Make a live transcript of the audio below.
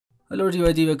Hello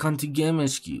everybody, welcome to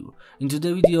GameHQ. In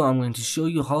today's video I'm going to show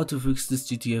you how to fix this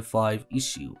GTA 5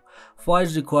 issue.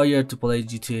 Files required to play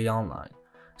GTA Online.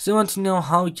 So you want to know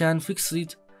how you can fix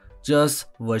it? Just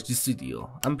watch this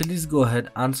video and please go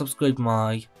ahead and subscribe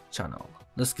my channel.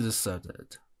 Let's get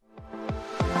started.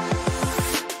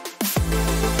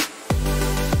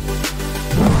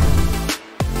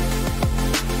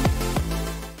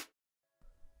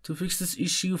 To fix this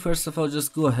issue, first of all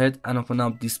just go ahead and open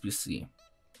up this PC.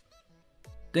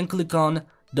 Then click on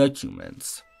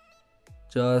Documents.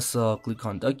 Just click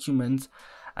on Documents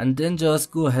and then just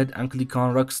go ahead and click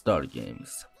on Rockstar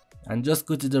Games. And just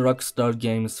go to the Rockstar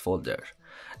Games folder.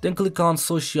 Then click on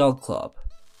Social Club.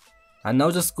 And now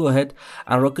just go ahead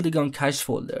and right click on Cache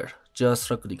folder.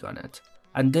 Just right click on it.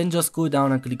 And then just go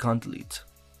down and click on Delete.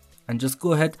 And just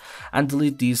go ahead and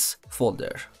delete this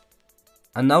folder.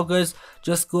 And now guys,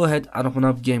 just go ahead and open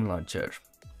up Game Launcher.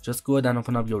 Just go ahead and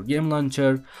open up your game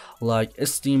launcher like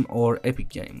Steam or Epic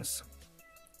Games.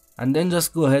 And then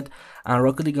just go ahead and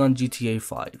right click on GTA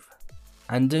 5.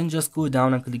 And then just go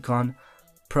down and click on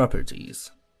Properties.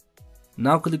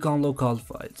 Now click on Local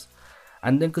Files.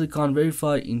 And then click on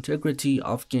Verify Integrity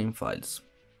of Game Files.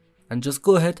 And just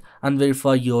go ahead and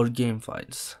verify your game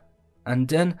files. And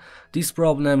then this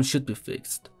problem should be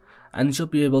fixed. And you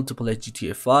should be able to play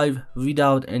GTA 5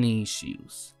 without any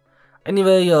issues.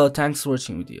 Anyway, thanks for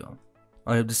watching video.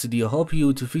 I hope this video helped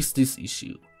you to fix this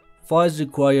issue. Files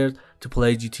required to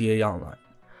play GTA Online.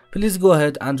 Please go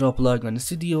ahead and drop a like on this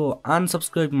video and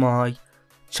subscribe my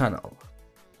channel.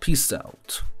 Peace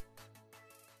out.